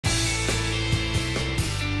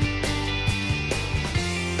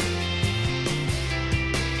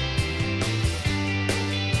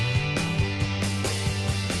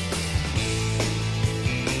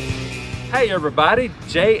Hey everybody,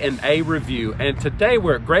 J&A Review, and today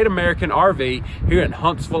we're at Great American RV here in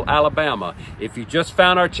Huntsville, Alabama. If you just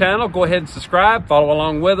found our channel, go ahead and subscribe, follow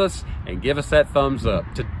along with us, and give us that thumbs up.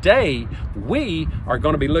 Today, we are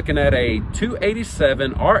going to be looking at a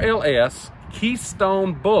 287 RLS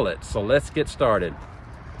Keystone Bullet, so let's get started.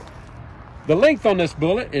 The length on this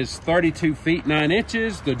Bullet is 32 feet 9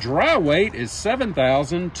 inches. The dry weight is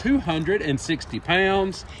 7,260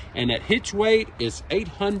 pounds, and that hitch weight is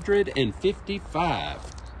 855.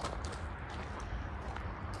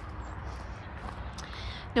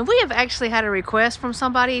 Now we have actually had a request from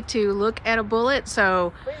somebody to look at a Bullet,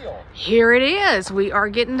 so here it is. We are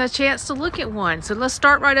getting a chance to look at one. So let's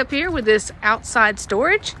start right up here with this outside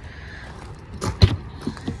storage.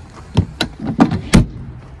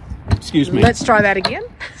 Excuse me. Let's try that again.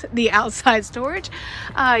 The outside storage.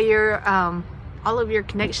 All of your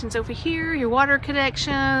connections over here, your water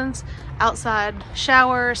connections, outside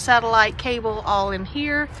shower, satellite cable, all in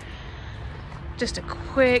here. Just a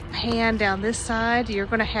quick pan down this side. You're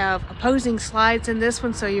going to have opposing slides in this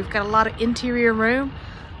one, so you've got a lot of interior room.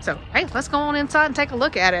 So, hey, let's go on inside and take a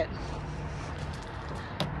look at it.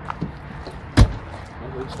 Well,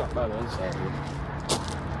 we can stop by the other side here.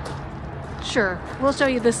 Sure, we'll show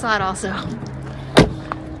you this side also.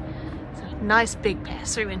 Nice big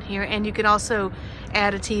pass through in here, and you can also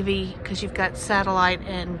add a TV because you've got satellite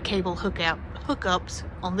and cable hookups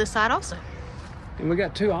on this side also. And we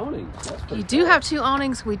got two awnings. You do have two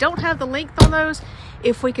awnings. We don't have the length on those.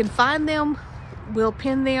 If we can find them, we'll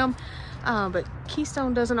pin them. But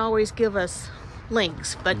Keystone doesn't always give us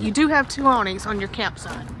links, but you do have two awnings on your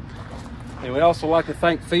campsite. And we also like to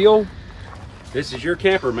thank Phil. This is your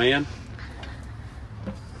camper, man.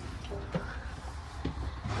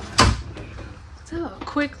 So a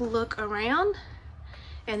quick look around,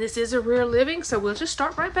 and this is a rear living, so we'll just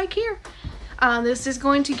start right back here. This is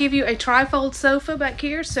going to give you a trifold sofa back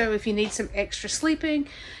here, so if you need some extra sleeping,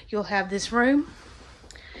 you'll have this room.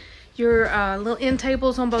 Your little end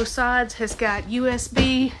tables on both sides has got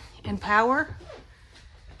USB and power.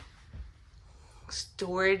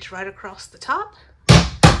 Storage right across the top.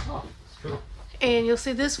 Oh, that's cool. And you'll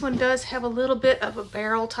see this one does have a little bit of a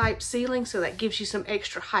barrel type ceiling, so that gives you some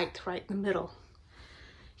extra height right in the middle.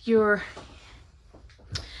 Your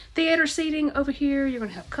theater seating over here, you're going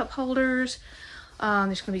to have cup holders.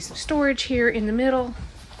 There's going to be some storage here in the middle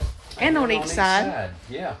and on each side.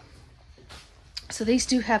 Yeah. So these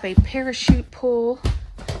do have a parachute pull.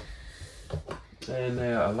 And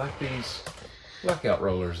I like these lockout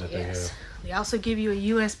rollers that they have. They also give you a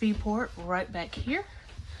USB port right back here.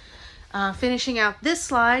 Finishing out this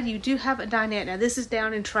slide, you do have a dinette. Now this is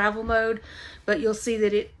down in travel mode, but you'll see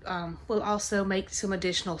that it will also make some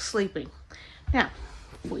additional sleeping. Now,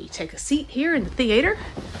 we take a seat here in the theater.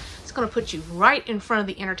 It's going to put you right in front of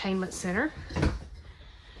the entertainment center.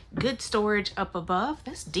 Good storage up above.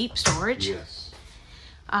 That's deep storage. Yes.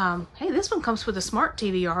 Hey, this one comes with a smart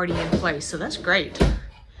TV already in place, so that's great. A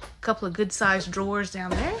couple of good sized drawers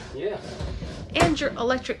down there. Yeah. And your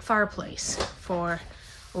electric fireplace for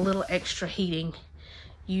a little extra heating.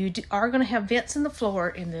 You are going to have vents in the floor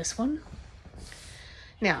in this one.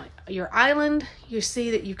 Now, your island, you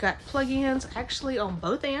see that you've got plug-ins actually on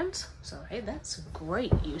both ends. So, hey, that's a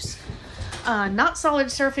great use. Not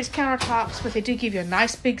solid surface countertops, but they do give you a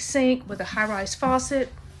nice big sink with a high-rise faucet.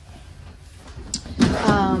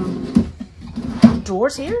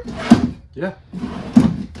 Drawers here. Yeah.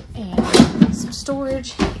 And some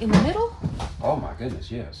storage in the middle. Oh my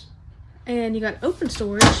goodness, yes. And you got open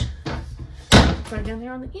storage right down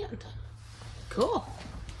there on the end. Cool.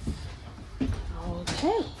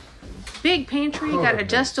 Okay. Big pantry. You got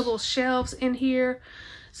adjustable shelves in here,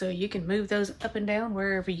 so you can move those up and down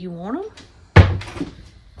wherever you want them.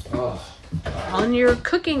 Oh. On your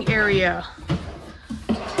cooking area,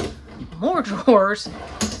 more drawers.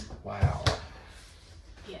 Wow.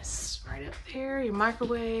 Yes, right up there. Your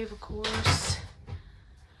microwave, of course.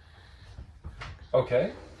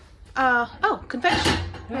 Okay. Oh, convection.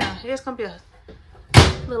 Yeah, it's gonna be a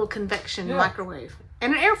little convection microwave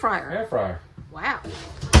and an air fryer. Air fryer. Wow.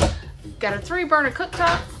 Got a 3-burner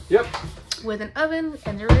cooktop. Yep. With an oven,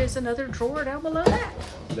 and there is another drawer down below that.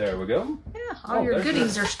 There we go. Yeah, all your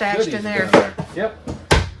goodies are stashed in there. Yep.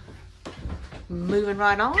 Moving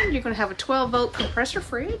right on, you're going to have a 12-volt compressor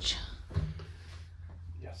fridge.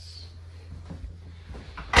 Yes.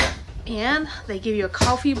 And they give you a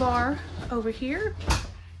coffee bar over here.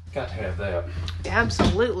 Got to have that.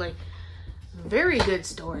 Absolutely. Very good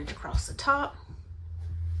storage across the top.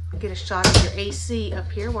 Get a shot of your AC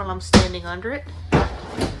up here while I'm standing under it.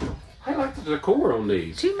 I like the decor on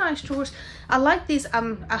these. Two nice drawers. I like these.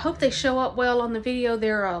 I hope they show up well on the video.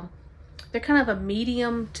 They're they're kind of a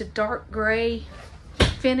medium to dark gray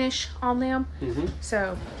finish on them.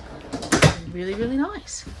 So really, really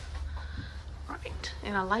nice. All right,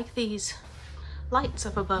 and I like these lights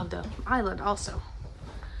up above the island also.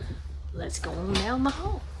 Let's go on down the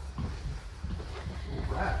hall.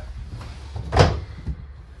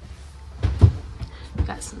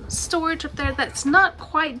 Got some storage up there that's not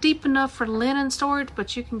quite deep enough for linen storage,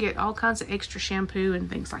 but you can get all kinds of extra shampoo and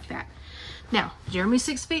things like that. Now, Jeremy's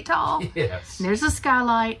 6 feet tall. Yes. And there's a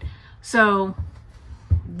skylight. So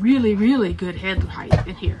really, really good head height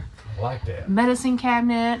in here. I like that. Medicine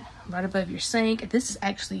cabinet right above your sink. This is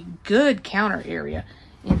actually good counter area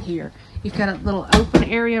in here. You've got a little open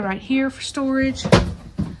area right here for storage.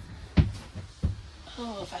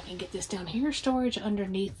 Oh, if I can get this down here, storage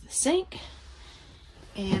underneath the sink.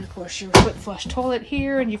 And of course your foot flush toilet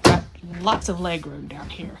here, and you've got lots of leg room down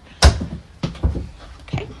here.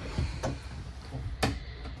 Okay.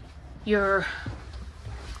 Your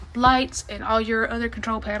lights and all your other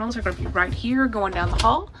control panels are going to be right here going down the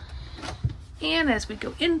hall. And as we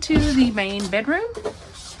go into the main bedroom,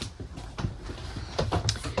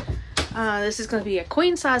 this is going to be a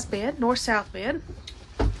queen size bed, north-south bed.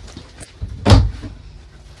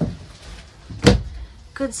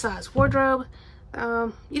 Good size wardrobe.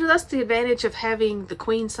 You know, that's the advantage of having the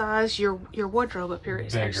queen size. Your wardrobe up here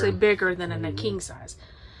is actually bigger than in a king size.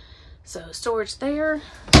 So storage there.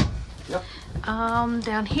 Yep.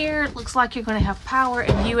 Down here, it looks like you're going to have power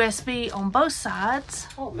and USB on both sides.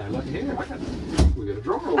 Oh, now look here. We got a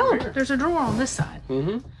drawer over here. There's a drawer on this side.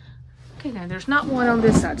 Okay, now there's not one on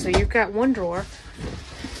this side, so you've got one drawer.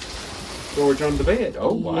 Storage on the bed.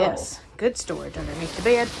 Oh, wow. Yes, good storage underneath the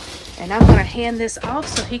bed. And I'm going to hand this off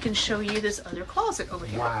so he can show you this other closet over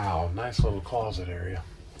here. Wow, nice little closet area.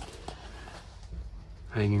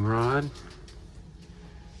 Hanging rod.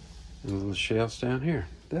 And little shelves down here.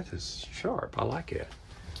 That is sharp. I like it.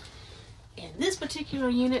 And this particular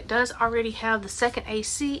unit does already have the second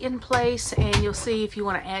AC in place, and you'll see if you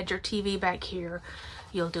want to add your TV back here,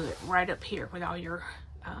 you'll do it right up here with all your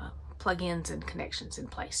plug-ins and connections in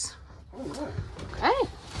place. All right. Okay.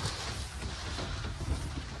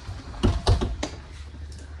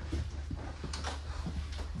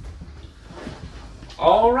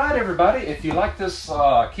 All right, everybody. If you like this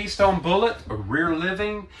Keystone Bullet or Rear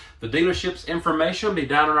Living, the dealership's information will be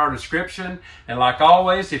down in our description. And like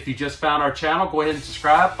always, if you just found our channel, go ahead and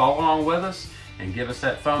subscribe, follow along with us, and give us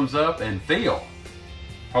that thumbs up and feel.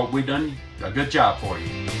 Hope we've done a good job for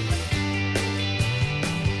you.